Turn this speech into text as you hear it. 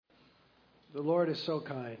The Lord is so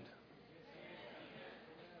kind.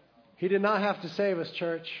 He did not have to save us,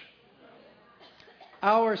 church.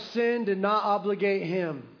 Our sin did not obligate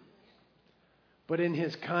Him. But in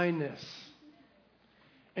His kindness,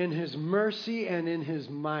 in His mercy, and in His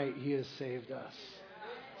might, He has saved us.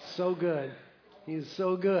 So good. He is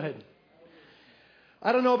so good.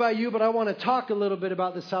 I don't know about you, but I want to talk a little bit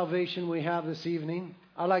about the salvation we have this evening.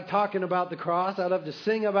 I like talking about the cross. I love to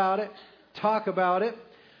sing about it, talk about it.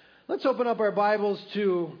 Let's open up our Bibles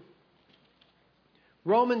to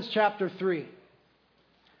Romans chapter 3.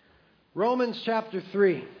 Romans chapter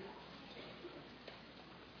 3.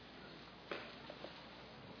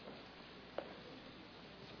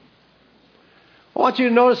 I want you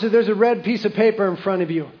to notice that there's a red piece of paper in front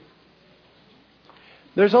of you.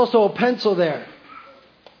 There's also a pencil there.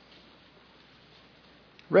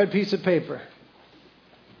 Red piece of paper.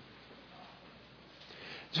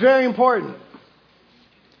 It's very important.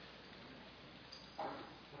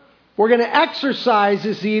 We're going to exercise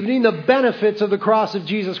this evening the benefits of the cross of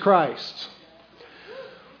Jesus Christ.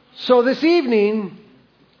 So this evening,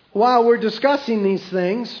 while we're discussing these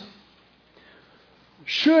things,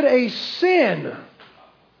 should a sin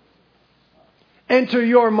enter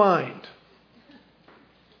your mind,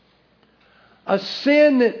 a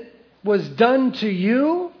sin that was done to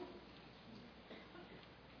you,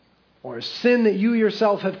 or a sin that you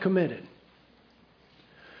yourself have committed,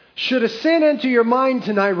 should a sin enter your mind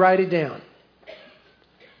tonight, write it down.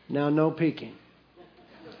 Now, no peeking.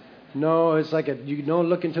 No, it's like you don't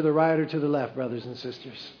look to the right or to the left, brothers and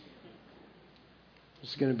sisters.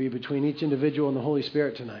 It's going to be between each individual and the Holy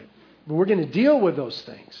Spirit tonight. But we're going to deal with those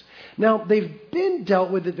things. Now, they've been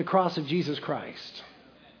dealt with at the cross of Jesus Christ.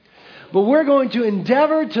 But we're going to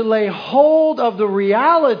endeavor to lay hold of the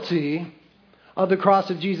reality of the cross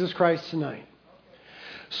of Jesus Christ tonight.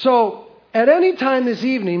 So, at any time this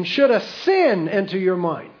evening, should a sin enter your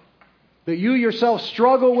mind that you yourself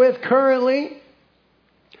struggle with currently,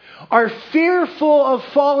 are fearful of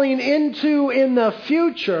falling into in the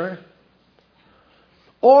future,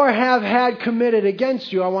 or have had committed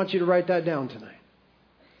against you, I want you to write that down tonight.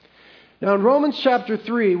 Now in Romans chapter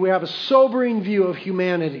 3, we have a sobering view of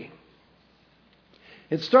humanity.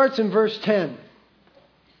 It starts in verse 10,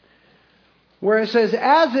 where it says,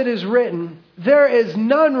 "As it is written, there is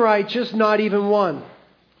none righteous, not even one.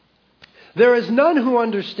 There is none who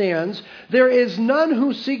understands. There is none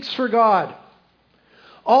who seeks for God.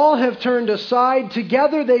 All have turned aside.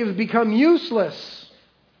 Together they have become useless.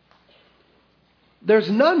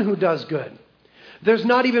 There's none who does good. There's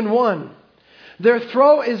not even one. Their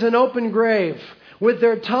throat is an open grave. With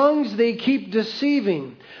their tongues they keep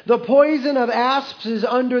deceiving. The poison of asps is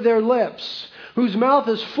under their lips, whose mouth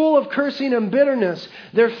is full of cursing and bitterness.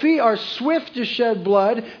 Their feet are swift to shed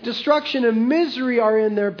blood. Destruction and misery are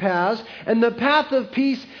in their paths, and the path of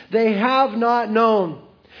peace they have not known.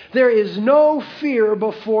 There is no fear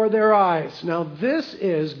before their eyes." Now this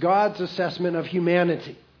is God's assessment of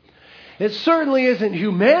humanity. It certainly isn't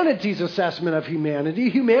humanity's assessment of humanity.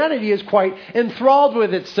 Humanity is quite enthralled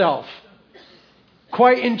with itself.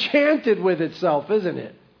 Quite enchanted with itself, isn't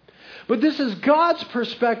it? But this is God's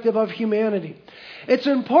perspective of humanity. It's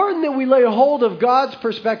important that we lay hold of God's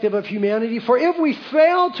perspective of humanity, for if we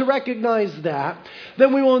fail to recognize that,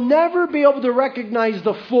 then we will never be able to recognize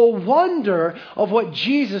the full wonder of what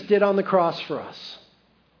Jesus did on the cross for us.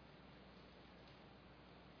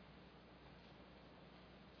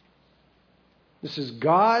 This is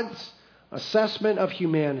God's assessment of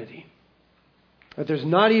humanity. That there's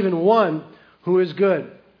not even one who is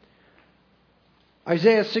good.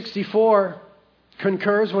 Isaiah 64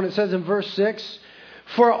 concurs when it says in verse 6,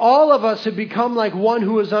 "For all of us have become like one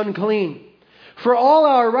who is unclean. For all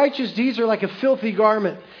our righteous deeds are like a filthy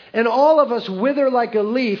garment. And all of us wither like a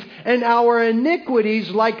leaf, and our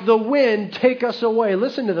iniquities like the wind take us away."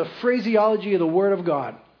 Listen to the phraseology of the Word of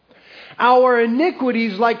God. Our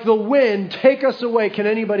iniquities like the wind take us away. Can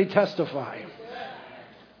anybody testify?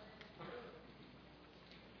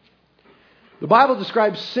 The Bible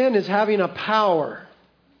describes sin as having a power.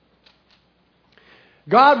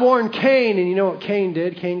 God warned Cain, and you know what Cain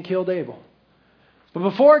did? Cain killed Abel. But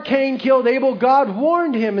before Cain killed Abel, God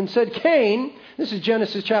warned him and said, "Cain," this is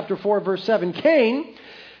Genesis chapter 4, verse 7, "Cain,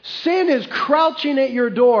 sin is crouching at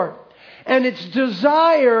your door, and its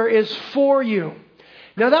desire is for you."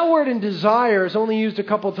 Now that word in desire is only used a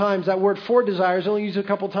couple times. That word for desire is only used a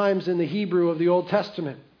couple times in the Hebrew of the Old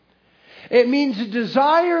Testament. It means a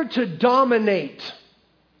desire to dominate,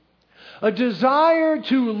 a desire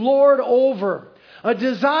to lord over, a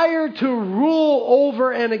desire to rule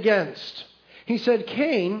over and against. He said,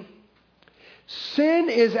 "Cain, sin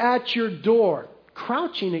is at your door,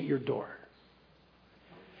 crouching at your door."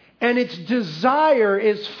 And its desire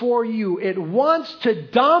is for you. It wants to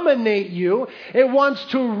dominate you. It wants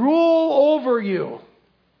to rule over you.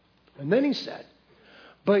 And then he said,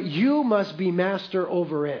 but you must be master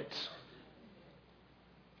over it.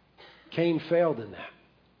 Cain failed in that.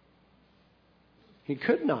 He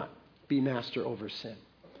could not be master over sin.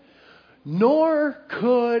 Nor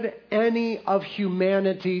could any of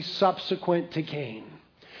humanity subsequent to Cain.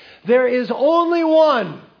 There is only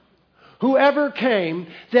one who ever came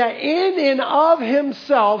that in and of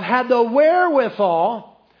himself had the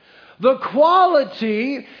wherewithal, the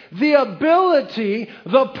quality, the ability,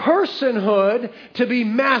 the personhood to be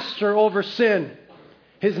master over sin.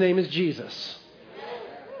 His name is Jesus,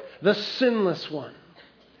 the sinless one.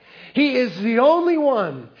 He is the only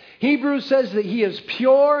one. Hebrews says that he is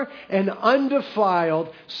pure and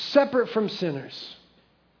undefiled, separate from sinners.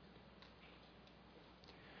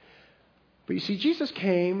 But you see, Jesus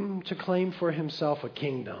came to claim for himself a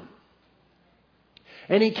kingdom.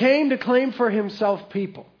 And he came to claim for himself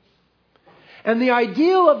people. And the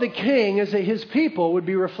ideal of the king is that his people would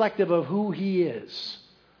be reflective of who he is.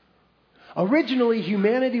 Originally,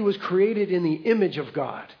 humanity was created in the image of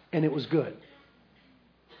God, and it was good.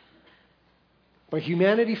 But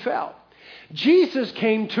humanity fell. Jesus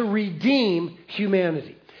came to redeem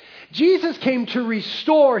humanity. Jesus came to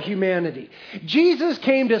restore humanity. Jesus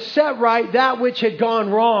came to set right that which had gone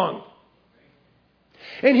wrong.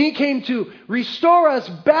 And he came to restore us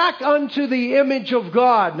back unto the image of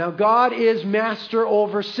God. Now, God is master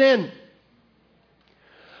over sin.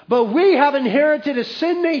 But we have inherited a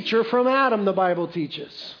sin nature from Adam, the Bible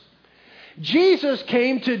teaches. Jesus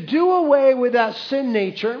came to do away with that sin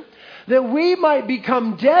nature, that we might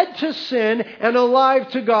become dead to sin and alive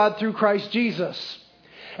to God through Christ Jesus.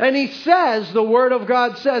 And he says, the Word of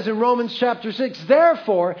God says in Romans chapter 6,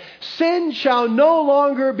 therefore, sin shall no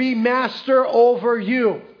longer be master over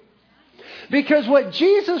you. Because what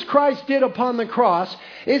Jesus Christ did upon the cross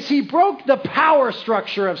is he broke the power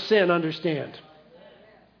structure of sin, understand.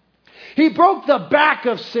 He broke the back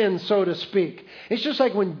of sin, so to speak. It's just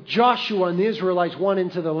like when Joshua and the Israelites went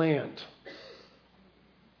into the land.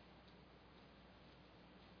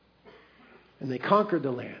 And they conquered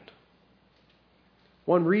the land.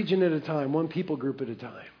 One region at a time, one people group at a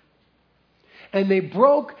time. And they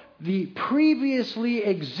broke the previously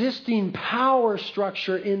existing power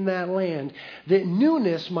structure in that land that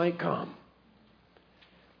newness might come.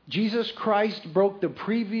 Jesus Christ broke the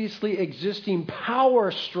previously existing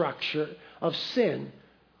power structure of sin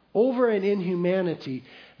over and in humanity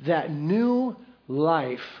that new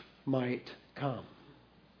life might come.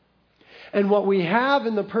 And what we have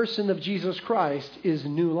in the person of Jesus Christ is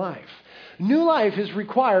new life. New life is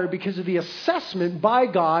required because of the assessment by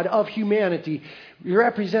God of humanity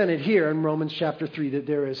represented here in Romans chapter 3, that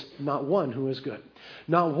there is not one who is good,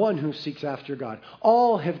 not one who seeks after God.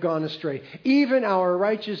 All have gone astray. Even our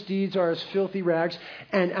righteous deeds are as filthy rags,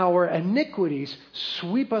 and our iniquities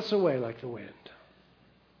sweep us away like the wind.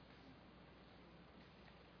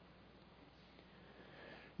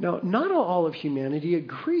 Now, not all of humanity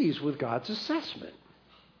agrees with God's assessment.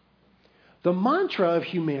 The mantra of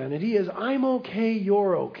humanity is, I'm okay,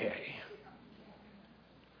 you're okay.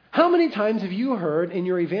 How many times have you heard in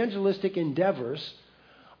your evangelistic endeavors,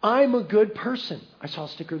 I'm a good person? I saw a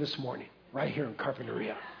sticker this morning, right here in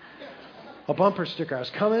Carpinteria. A bumper sticker. I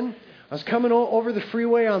was coming over the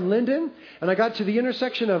freeway on Linden, and I got to the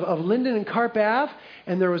intersection of Linden and Carp Ave,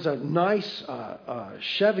 and there was a nice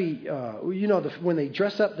Chevy, when they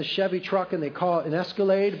dress up the Chevy truck and they call it an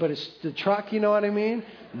Escalade, but it's the truck, you know what I mean?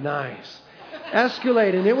 Nice.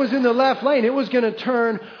 Escalade, and it was in the left lane. It was going to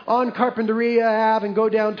turn on Carpinteria Ave and go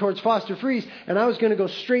down towards Foster Freeze, and I was going to go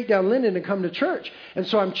straight down Linden and come to church. And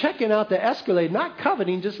so I'm checking out the Escalade, not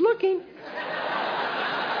coveting, just looking.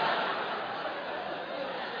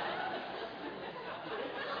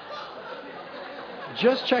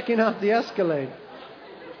 Just checking out the Escalade.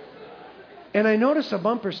 And I noticed a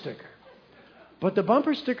bumper sticker. But the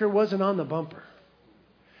bumper sticker wasn't on the bumper.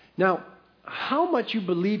 Now, how much you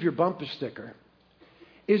believe your bumper sticker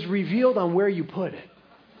is revealed on where you put it.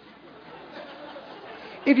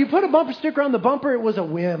 If you put a bumper sticker on the bumper, it was a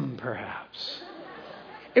whim, perhaps.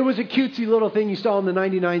 It was a cutesy little thing you saw in the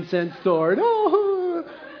 99-cent store. Oh.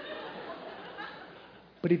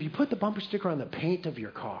 But if you put the bumper sticker on the paint of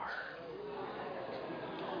your car,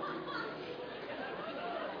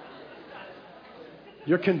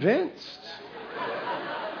 you're convinced.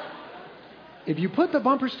 If you put the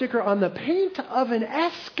bumper sticker on the paint of an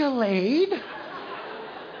Escalade,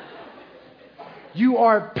 you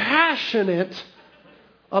are passionate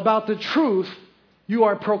about the truth you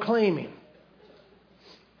are proclaiming.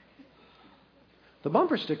 The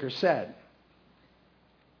bumper sticker said,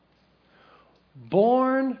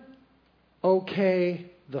 "Born okay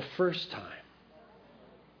the first time."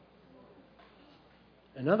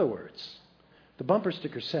 In other words, the bumper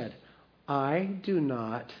sticker said, "I do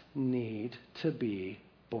not need to be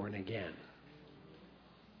born again."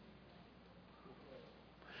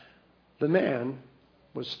 The man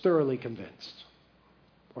was thoroughly convinced,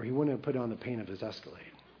 or he wouldn't have put on the paint of his Escalade.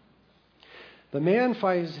 The man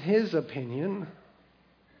finds his opinion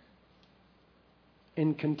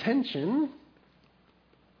in contention,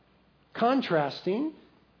 contrasting,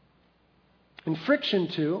 in friction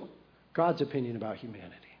to God's opinion about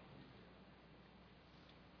humanity.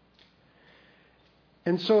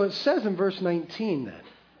 And so it says in verse 19 then,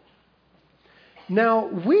 "Now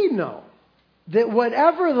we know that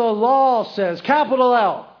whatever the law says," capital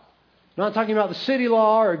L, not talking about the city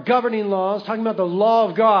law or governing laws, talking about the law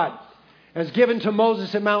of God as given to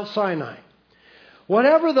Moses at Mount Sinai.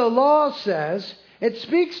 Whatever the law says, it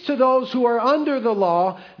speaks to those who are under the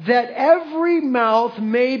law that every mouth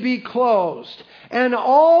may be closed and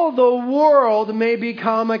all the world may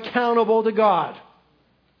become accountable to God.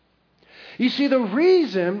 You see, the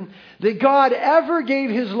reason that God ever gave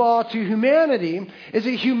His law to humanity is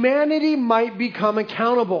that humanity might become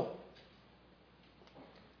accountable.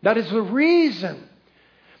 That is the reason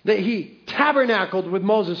that He tabernacled with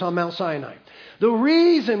Moses on Mount Sinai. The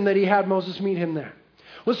reason that He had Moses meet Him there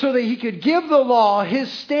was so that He could give the law,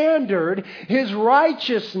 His standard, His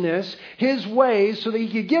righteousness, His ways, so that He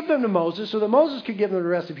could give them to Moses, so that Moses could give them to the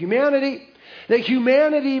rest of humanity, that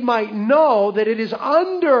humanity might know that it is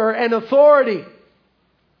under an authority.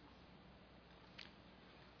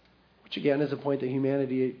 Which again is a point that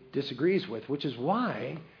humanity disagrees with, which is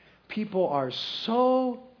why people are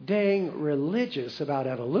so dang religious about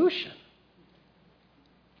evolution.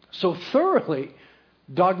 So thoroughly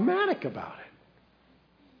dogmatic about it.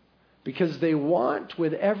 Because they want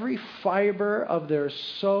with every fiber of their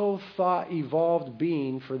so-thought evolved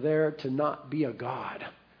being for there to not be a God.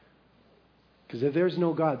 Because if there's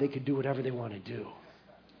no God, they could do whatever they want to do.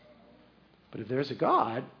 But if there's a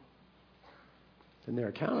God, then they're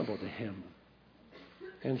accountable to Him.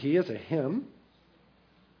 And He is a Him.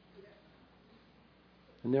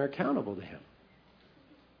 And they're accountable to Him.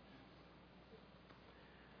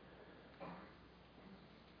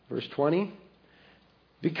 Verse 20.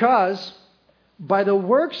 "Because by the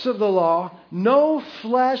works of the law, no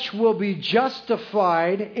flesh will be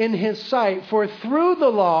justified in His sight, for through the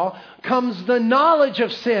law comes the knowledge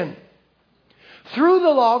of sin." Through the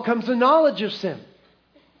law comes the knowledge of sin.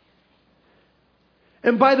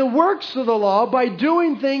 And by the works of the law, by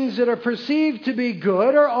doing things that are perceived to be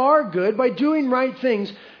good or are good, by doing right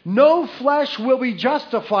things, no flesh will be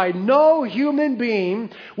justified. No human being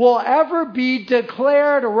will ever be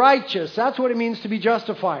declared righteous. That's what it means to be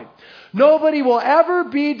justified. Nobody will ever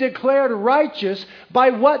be declared righteous by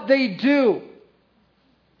what they do.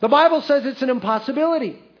 The Bible says it's an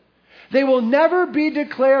impossibility. They will never be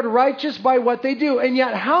declared righteous by what they do. And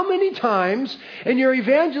yet, how many times in your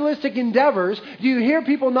evangelistic endeavors do you hear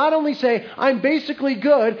people not only say, "I'm basically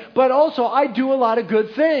good," but also, "I do a lot of good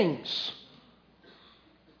things"?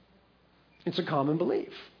 It's a common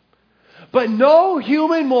belief. But no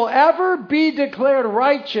human will ever be declared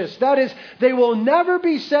righteous. That is, they will never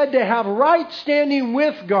be said to have right standing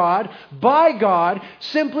with God, by God,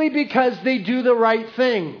 simply because they do the right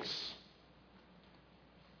things.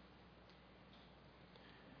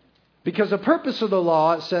 Because the purpose of the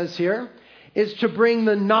law, it says here, is to bring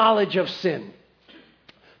the knowledge of sin.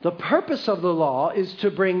 The purpose of the law is to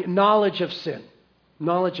bring knowledge of sin.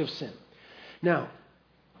 Knowledge of sin. Now,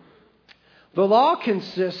 the law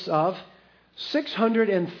consists of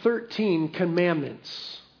 613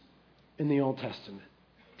 commandments in the Old Testament.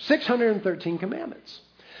 613 commandments.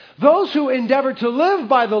 Those who endeavor to live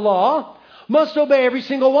by the law must obey every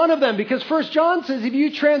single one of them. Because 1 John says if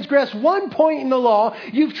you transgress one point in the law,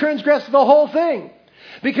 you've transgressed the whole thing.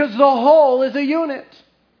 Because the whole is a unit.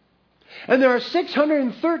 And there are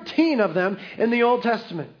 613 of them in the Old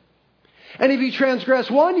Testament. And if you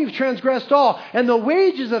transgress one, you've transgressed all. And the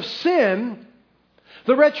wages of sin,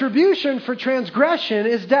 the retribution for transgression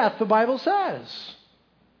is death, the Bible says.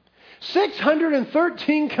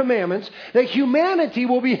 613 commandments that humanity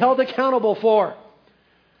will be held accountable for.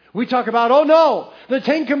 We talk about, oh no, the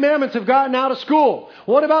 10 Commandments have gotten out of school.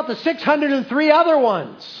 What about the 603 other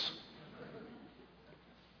ones?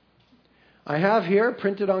 I have here,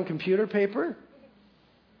 printed on computer paper,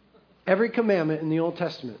 every commandment in the Old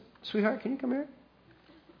Testament. Sweetheart, can you come here?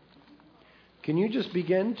 Can you just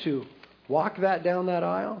begin to walk that down that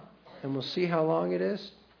aisle? And we'll see how long it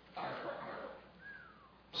is.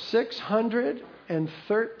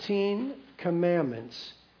 613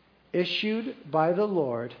 commandments issued by the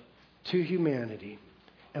Lord to humanity,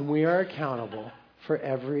 and we are accountable for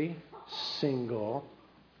every single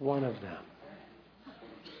one of them.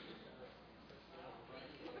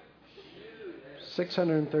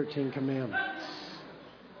 613 commandments.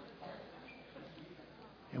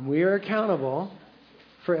 And we are accountable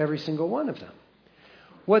for every single one of them.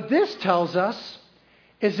 What this tells us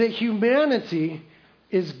is that humanity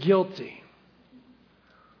is guilty.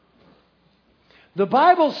 The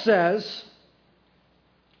Bible says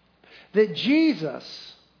that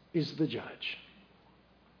Jesus is the judge.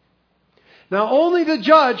 Now, only the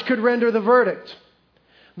judge could render the verdict.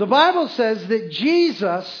 The Bible says that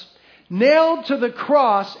Jesus nailed to the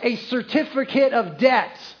cross a certificate of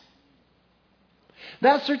debt.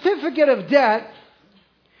 That certificate of debt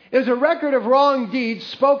is a record of wrong deeds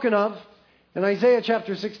spoken of in Isaiah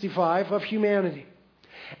chapter 65 of humanity.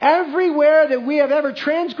 Everywhere that we have ever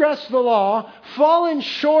transgressed the law, fallen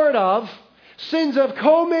short of, sins of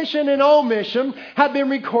commission and omission have been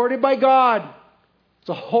recorded by God. It's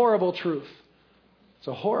a horrible truth. It's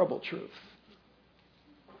a horrible truth.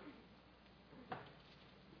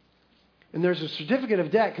 And there's a certificate of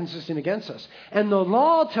debt consisting against us. And the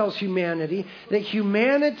law tells humanity that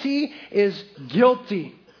humanity is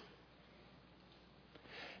guilty.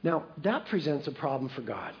 Now, that presents a problem for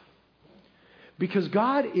God. Because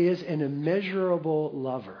God is an immeasurable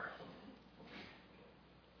lover.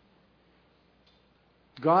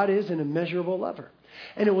 God is an immeasurable lover.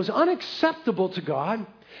 And it was unacceptable to God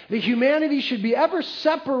that humanity should be ever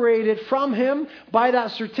separated from Him by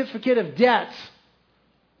that certificate of debt.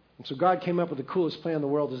 And so God came up with the coolest plan the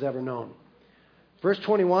world has ever known. Verse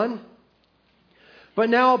 21. But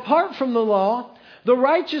now apart from the law, the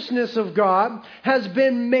righteousness of God has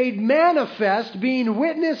been made manifest, being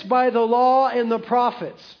witnessed by the law and the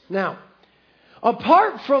prophets. Now,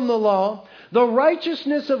 apart from the law, the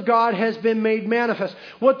righteousness of God has been made manifest.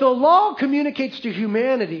 What the law communicates to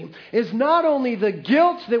humanity is not only the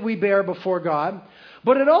guilt that we bear before God,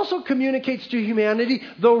 but it also communicates to humanity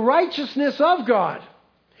the righteousness of God.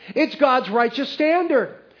 It's God's righteous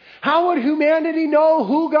standard. How would humanity know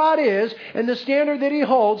who God is and the standard that He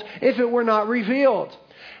holds if it were not revealed?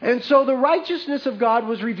 And so the righteousness of God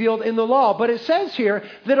was revealed in the law. But it says here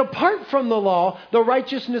that apart from the law, the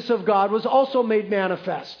righteousness of God was also made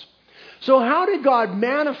manifest. So how did God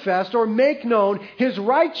manifest or make known His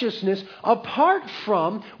righteousness apart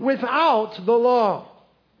from, without the law?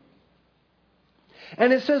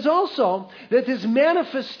 And it says also that this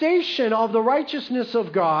manifestation of the righteousness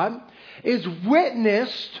of God is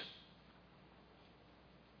witnessed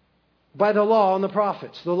by the law and the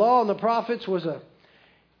prophets. The law and the prophets was a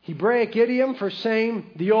Hebraic idiom for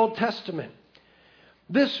saying the Old Testament.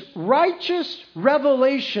 This righteous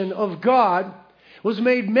revelation of God was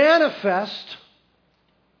made manifest,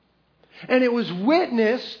 and it was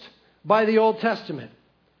witnessed by the Old Testament.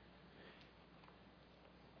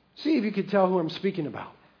 See if you could tell who I'm speaking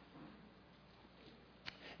about.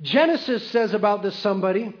 Genesis says about this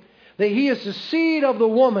somebody that he is the seed of the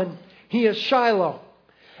woman. He is Shiloh.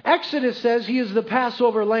 Exodus says he is the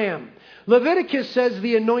Passover lamb. Leviticus says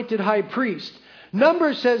the anointed high priest.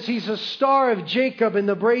 Numbers says he's a star of Jacob and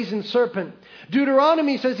the brazen serpent.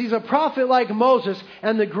 Deuteronomy says he's a prophet like Moses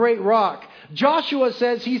and the great rock. Joshua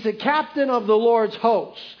says he's a captain of the Lord's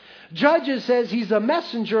hosts. Judges says he's a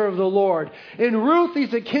messenger of the Lord. In Ruth,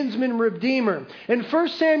 he's a kinsman redeemer. In 1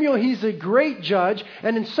 Samuel, he's a great judge.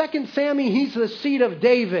 And in 2 Samuel, he's the seed of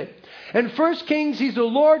David. In 1 Kings, he's the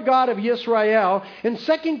Lord God of Israel. In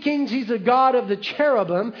 2 Kings, he's the God of the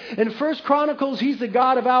cherubim. In 1 Chronicles, he's the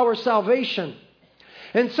God of our salvation.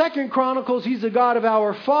 In 2 Chronicles, he's the God of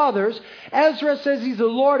our fathers. Ezra says he's the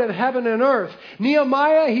Lord of heaven and earth.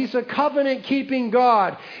 Nehemiah, he's a covenant-keeping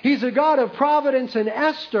God. He's a God of providence in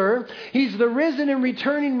Esther. He's the risen and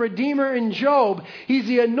returning Redeemer in Job. He's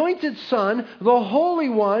the anointed Son, the Holy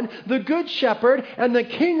One, the Good Shepherd, and the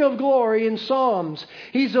King of glory in Psalms.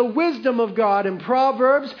 He's the wisdom of God in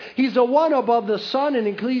Proverbs. He's the one above the sun in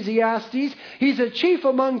Ecclesiastes. He's a chief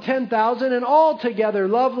among 10,000 and altogether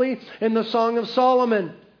lovely in the Song of Solomon.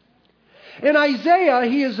 In Isaiah,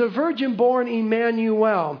 he is a virgin-born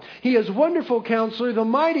Emmanuel. He is Wonderful Counselor, the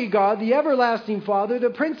Mighty God, the Everlasting Father, the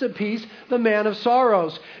Prince of Peace, the Man of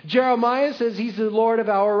Sorrows. Jeremiah says he's the Lord of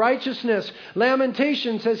our righteousness.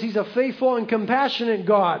 Lamentation says he's a faithful and compassionate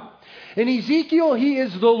God. In Ezekiel, he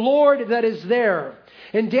is the Lord that is there.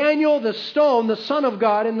 In Daniel, the stone, the Son of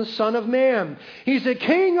God and the Son of Man. He's the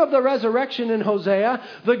King of the resurrection in Hosea,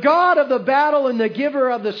 the God of the battle and the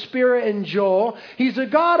giver of the Spirit in Joel. He's the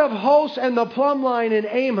God of hosts and the plumb line in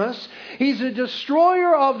Amos. He's the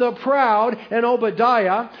destroyer of the proud in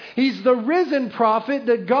Obadiah. He's the risen prophet,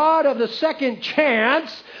 the God of the second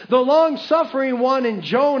chance, the long-suffering one in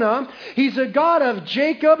Jonah. He's the God of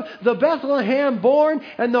Jacob, the Bethlehem born,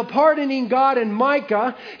 and the pardoning God in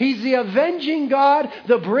Micah. He's the avenging God,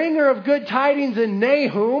 the bringer of good tidings in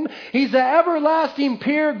Nahum. He's the everlasting,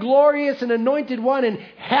 pure, glorious, and anointed one in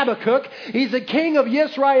Habakkuk. He's the King of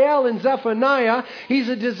Yisrael in Zephaniah. He's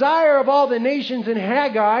the desire of all the nations in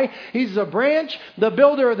Haggai. He's the branch, the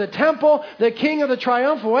builder of the temple, the King of the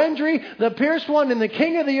triumphal entry, the pierced one, and the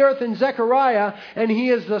King of the earth in Zechariah. And He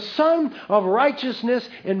is the Son of righteousness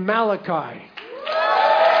in Malachi.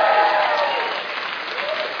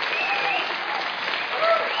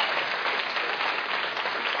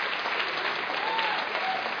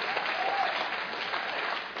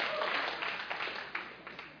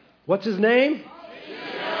 What's His name?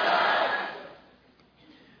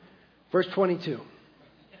 Verse 22.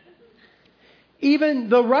 Even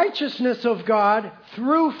the righteousness of God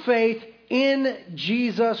through faith in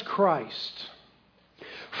Jesus Christ.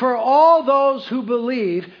 For all those who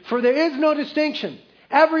believe, for there is no distinction.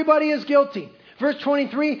 Everybody is guilty. Verse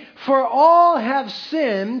 23, for all have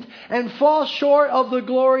sinned and fall short of the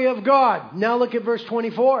glory of God. Now look at verse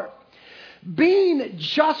 24. Being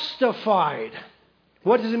justified.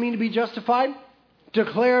 What does it mean to be justified?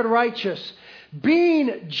 Declared righteous.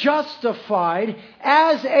 Being justified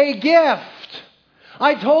as a gift.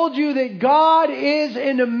 I told you that God is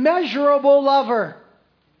an immeasurable lover.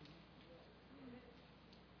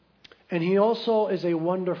 And He also is a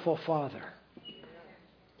wonderful Father.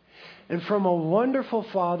 And from a wonderful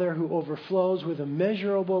Father who overflows with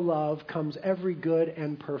immeasurable love comes every good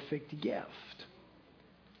and perfect gift.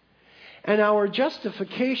 And our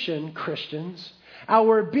justification, Christians,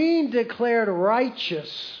 our being declared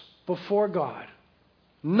righteous before God,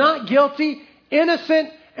 not guilty,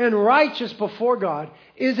 innocent, and righteous before God,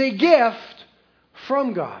 is a gift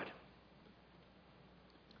from God.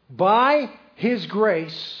 By His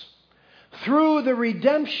grace, through the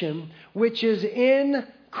redemption which is in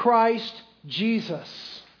Christ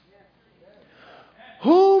Jesus,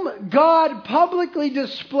 whom God publicly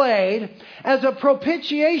displayed as a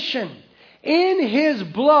propitiation in His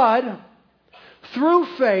blood through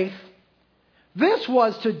faith. This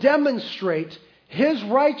was to demonstrate His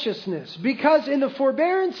righteousness, because in the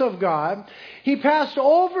forbearance of God, He passed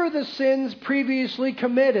over the sins previously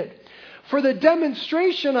committed. For the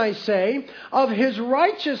demonstration, I say, of His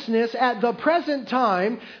righteousness at the present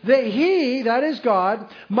time, that He, that is God,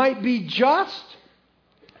 might be just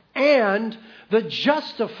and the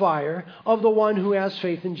justifier of the one who has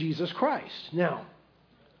faith in Jesus Christ. Now,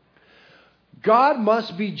 God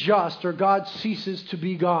must be just or God ceases to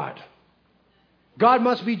be God. God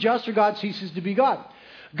must be just or God ceases to be God.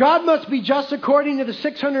 God must be just according to the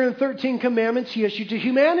 613 commandments He issued to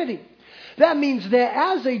humanity. That means that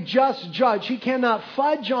as a just judge, He cannot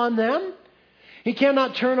fudge on them. He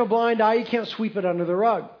cannot turn a blind eye. He can't sweep it under the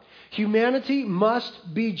rug. Humanity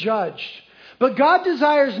must be judged. But God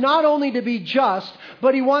desires not only to be just,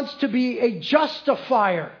 but He wants to be a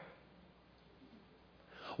justifier.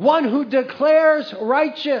 One who declares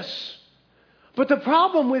righteous. But the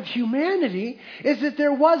problem with humanity is that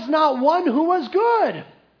there was not one who was good.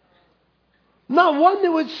 Not one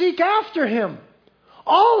that would seek after Him.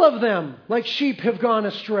 All of them, like sheep, have gone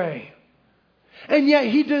astray. And yet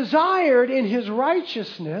He desired in His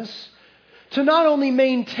righteousness to not only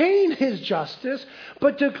maintain His justice,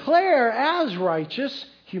 but declare as righteous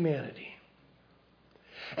humanity.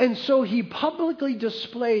 And so He publicly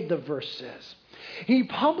displayed, the verse says, He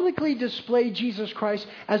publicly displayed Jesus Christ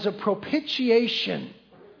as a propitiation.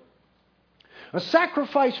 A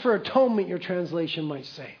sacrifice for atonement, your translation might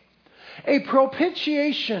say. A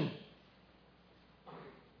propitiation.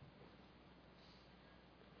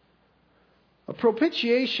 A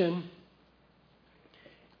propitiation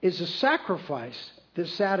is a sacrifice that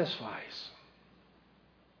satisfies.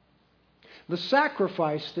 The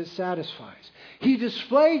sacrifice that satisfies. He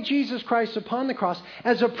displayed Jesus Christ upon the cross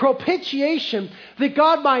as a propitiation that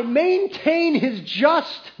God might maintain His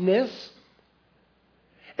justness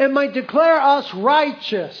and might declare us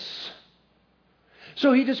righteous.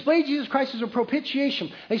 So He displayed Jesus Christ as a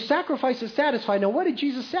propitiation, a sacrifice that satisfied. Now, what did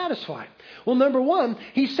Jesus satisfy? Well, number one,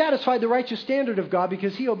 He satisfied the righteous standard of God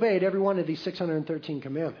because He obeyed every one of these 613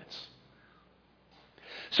 commandments.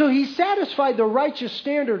 So He satisfied the righteous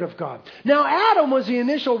standard of God. Now, Adam was the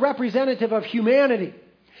initial representative of humanity.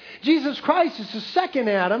 Jesus Christ is the second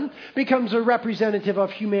Adam, becomes a representative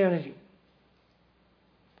of humanity.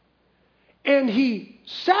 And He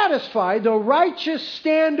satisfied the righteous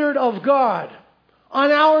standard of God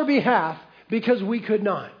on our behalf because we could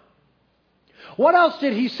not. What else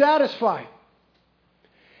did He satisfy?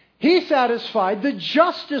 He satisfied the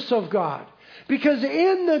justice of God. Because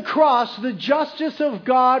in the cross, the justice of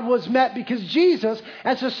God was met because Jesus,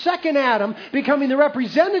 as a second Adam, becoming the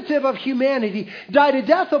representative of humanity, died a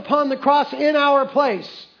death upon the cross in our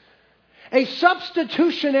place. A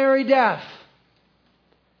substitutionary death.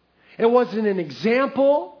 It wasn't an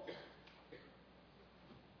example.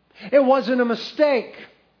 It wasn't a mistake.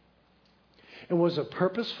 It was a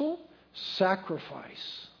purposeful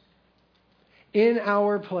sacrifice in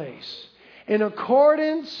our place, in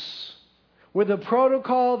accordance with the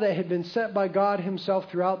protocol that had been set by God Himself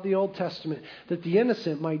throughout the Old Testament, that the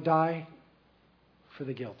innocent might die for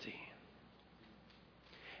the guilty.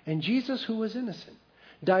 And Jesus, who was innocent,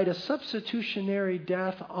 died a substitutionary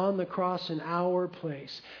death on the cross in our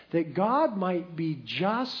place, that God might be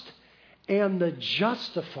just and the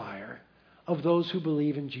justifier of those who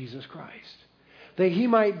believe in Jesus Christ. That He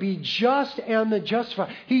might be just and the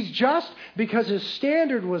justifier. He's just because His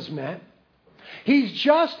standard was met. He's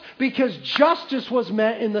just because justice was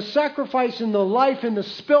met in the sacrifice and the life and the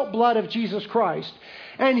spilt blood of Jesus Christ.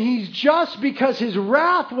 And He's just because His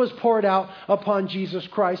wrath was poured out upon Jesus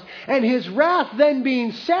Christ. And His wrath then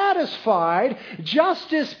being satisfied,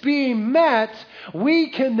 justice being met, we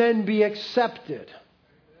can then be accepted.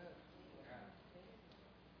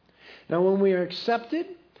 Now, when we are accepted,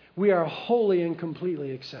 we are wholly and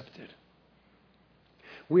completely accepted.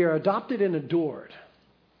 We are adopted and adored.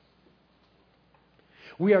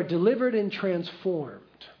 We are delivered and transformed.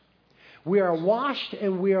 We are washed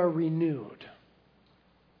and we are renewed.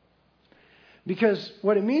 Because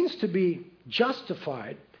what it means to be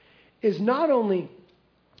justified is not only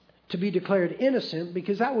to be declared innocent,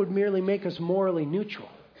 because that would merely make us morally neutral,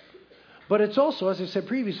 but it's also, as I said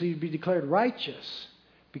previously, to be declared righteous,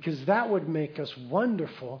 because that would make us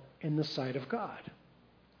wonderful in the sight of God.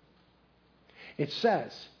 It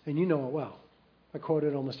says, and you know it well, I quote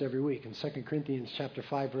it almost every week in 2 Corinthians chapter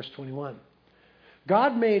 5, verse 21.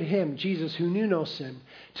 God made Him, Jesus, who knew no sin,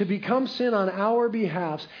 to become sin on our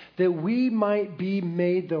behalf, that we might be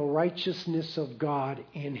made the righteousness of God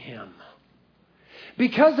in Him.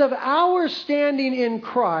 Because of our standing in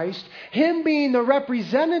Christ, Him being the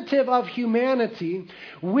representative of humanity,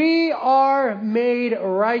 we are made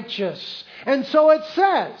righteous. And so it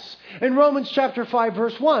says in Romans chapter 5,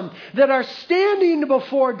 verse 1, that our standing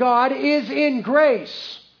before God is in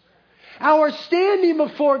grace. Our standing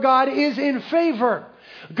before God is in favor.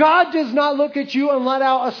 God does not look at you and let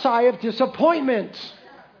out a sigh of disappointment.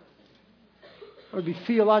 That would be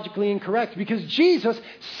theologically incorrect, because Jesus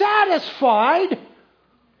satisfied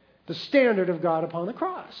the standard of God upon the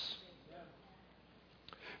cross.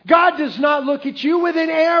 God does not look at you with an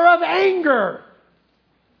air of anger,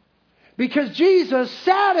 because Jesus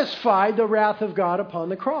satisfied the wrath of God upon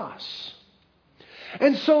the cross.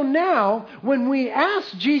 And so now, when we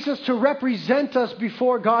ask Jesus to represent us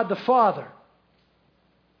before God the Father,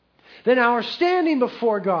 then our standing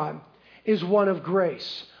before God is one of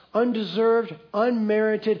grace, undeserved,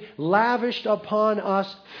 unmerited, lavished upon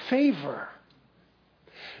us favor.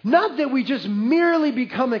 Not that we just merely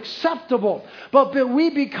become acceptable, but that we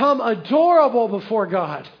become adorable before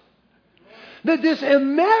God. That this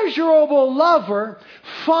immeasurable lover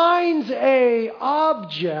finds an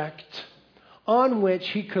object on which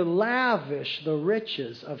He could lavish the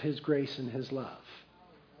riches of His grace and His love.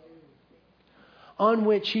 On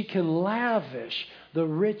which He can lavish the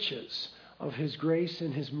riches of His grace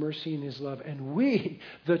and His mercy and His love. And we,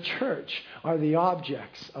 the church, are the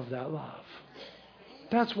objects of that love.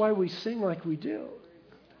 That's why we sing like we do.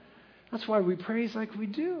 That's why we praise like we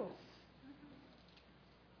do.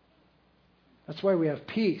 That's why we have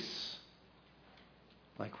peace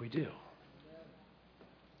like we do.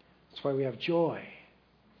 That's why we have joy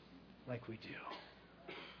like we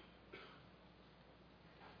do.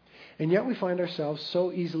 And yet we find ourselves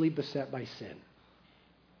so easily beset by sin.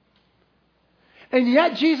 And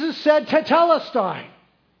yet Jesus said, Tetelestai,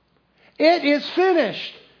 it is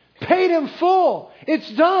finished. Paid in full.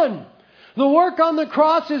 It's done. The work on the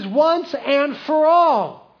cross is once and for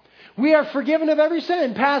all. We are forgiven of every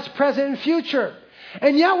sin, past, present, and future.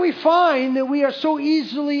 And yet we find that we are so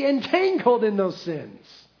easily entangled in those sins.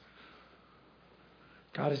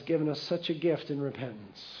 God has given us such a gift in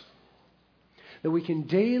repentance that we can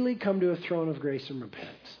daily come to a throne of grace and repent.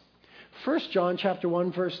 1 John chapter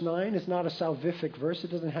 1, verse 9 is not a salvific verse.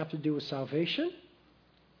 It doesn't have to do with salvation.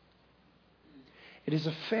 It is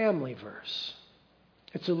a family verse.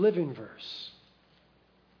 It's a living verse.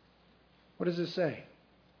 What does it say?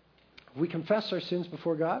 If we confess our sins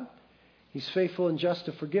before God, He's faithful and just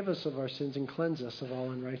to forgive us of our sins and cleanse us of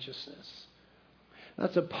all unrighteousness.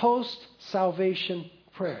 That's a post-salvation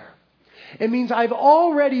prayer. It means I've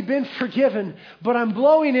already been forgiven, but I'm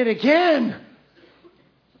blowing it again.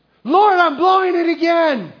 Lord, I'm blowing it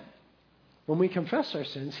again. When we confess our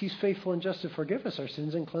sins, He's faithful and just to forgive us our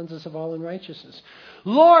sins and cleanse us of all unrighteousness.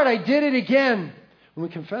 Lord, I did it again. When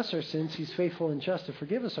we confess our sins, He's faithful and just to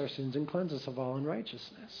forgive us our sins and cleanse us of all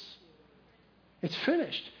unrighteousness. It's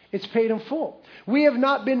finished. It's paid in full. We have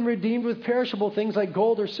not been redeemed with perishable things like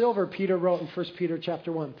gold or silver, Peter wrote in 1 Peter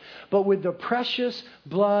chapter 1, but with the precious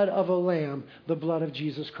blood of a lamb, the blood of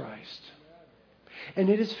Jesus Christ. And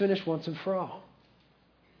it is finished once and for all.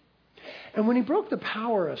 And when He broke the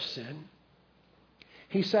power of sin,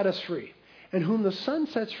 He set us free. And whom the Son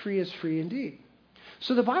sets free is free indeed.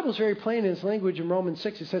 So the Bible is very plain in its language in Romans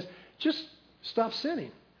 6. It says, just stop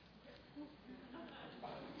sinning.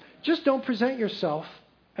 Just don't present yourself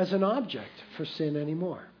as an object for sin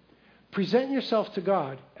anymore. Present yourself to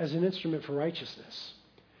God as an instrument for righteousness.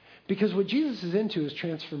 Because what Jesus is into is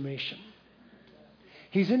transformation.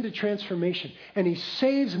 He's into transformation. And He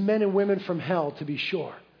saves men and women from hell, to be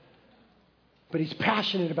sure. But He's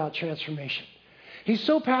passionate about transformation. He's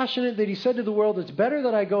so passionate that He said to the world, it's better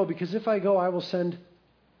that I go, because if I go, I will send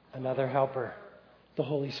another helper, the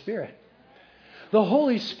Holy Spirit. The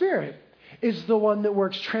Holy Spirit is the one that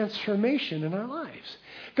works transformation in our lives.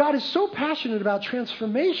 God is so passionate about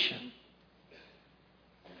transformation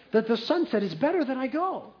that the Son said, it's better that I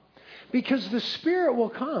go, because the Spirit will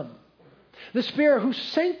come. The Spirit who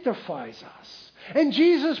sanctifies us. And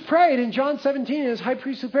Jesus prayed in John 17 in His high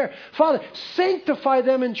priestly prayer, Father, sanctify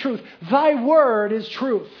them in truth. Thy word is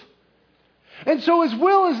truth. And so His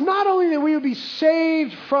will is not only that we would be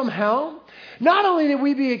saved from hell, not only that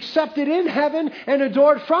we be accepted in heaven and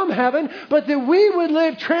adored from heaven, but that we would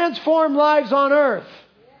live transformed lives on earth.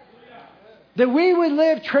 That we would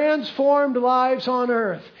live transformed lives on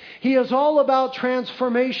earth. He is all about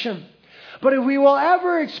transformation. But if we will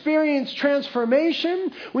ever experience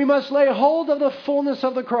transformation, we must lay hold of the fullness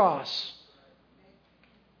of the cross.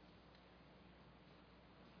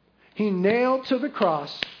 He nailed to the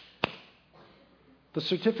cross the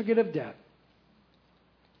certificate of debt,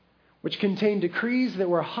 which contained decrees that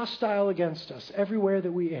were hostile against us everywhere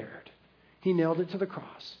that we erred. He nailed it to the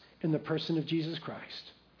cross in the person of Jesus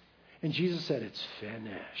Christ. And Jesus said, it's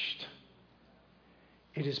finished.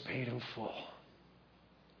 It is paid in full.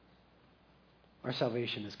 Our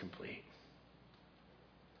salvation is complete.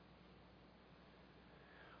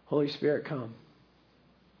 Holy Spirit, come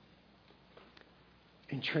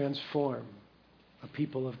and transform a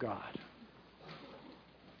people of God.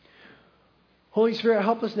 Holy Spirit,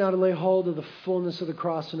 help us now to lay hold of the fullness of the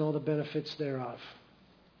cross and all the benefits thereof.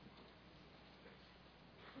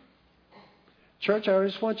 Church, I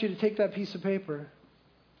just want you to take that piece of paper.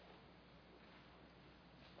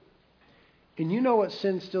 And you know what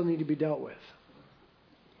sins still need to be dealt with.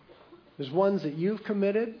 There's ones that you've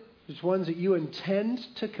committed. There's ones that you intend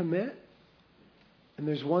to commit. And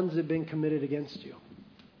there's ones that have been committed against you.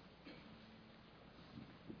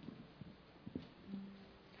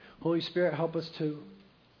 Holy Spirit, help us to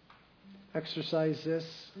exercise this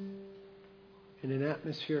in an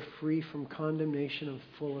atmosphere free from condemnation and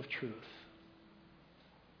full of truth.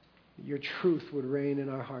 Your truth would reign in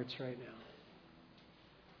our hearts right now.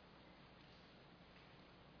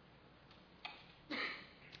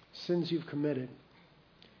 Sins you've committed,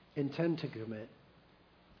 intend to commit,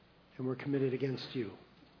 and were committed against you.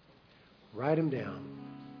 Write them down.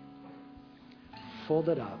 Fold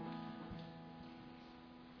it up.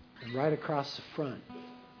 And right across the front,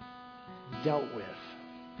 dealt with,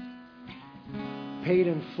 paid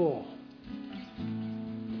in full,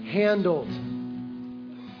 handled,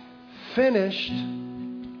 finished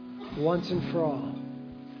once and for all.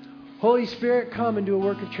 Holy Spirit, come and do a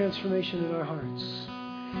work of transformation in our hearts.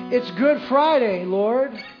 It's Good Friday,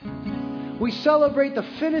 Lord. We celebrate the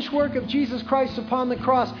finished work of Jesus Christ upon the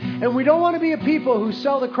cross, and we don't want to be a people who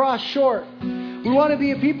sell the cross short. We want to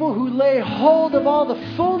be a people who lay hold of all the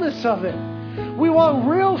fullness of it. We want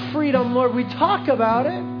real freedom, Lord. We talk about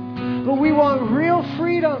it, but we want real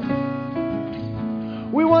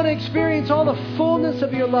freedom. We want to experience all the fullness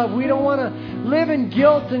of your love. We don't want to live in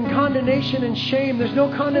guilt and condemnation and shame. There's no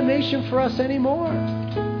condemnation for us anymore.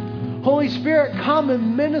 Holy Spirit, come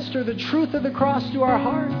and minister the truth of the cross to our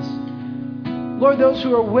hearts. Lord, those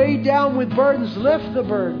who are weighed down with burdens, lift the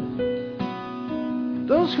burden.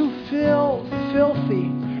 Those who feel filthy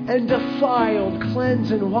and defiled, cleanse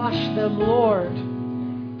and wash them, Lord.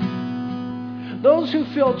 Those who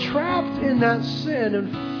feel trapped in that sin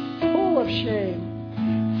and full of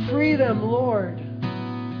shame, free them, Lord.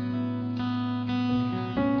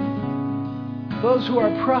 Those who are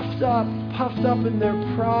puffed up in their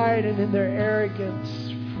pride and in their arrogance,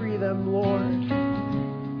 free them, Lord.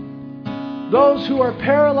 Those who are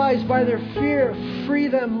paralyzed by their fear, free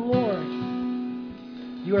them, Lord.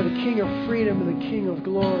 You are the King of freedom and the King of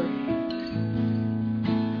glory.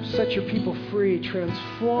 Set your people free.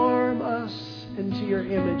 Transform us into your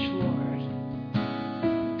image, Lord.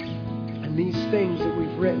 And these things that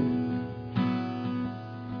we've written,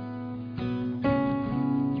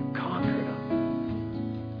 you conquered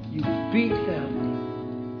them. You beat them.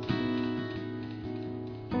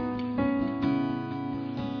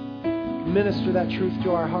 Minister that truth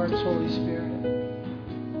to our hearts, Holy Spirit.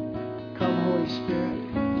 Come, Holy Spirit.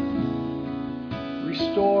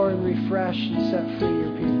 Restore and refresh and set free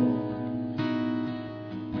your people.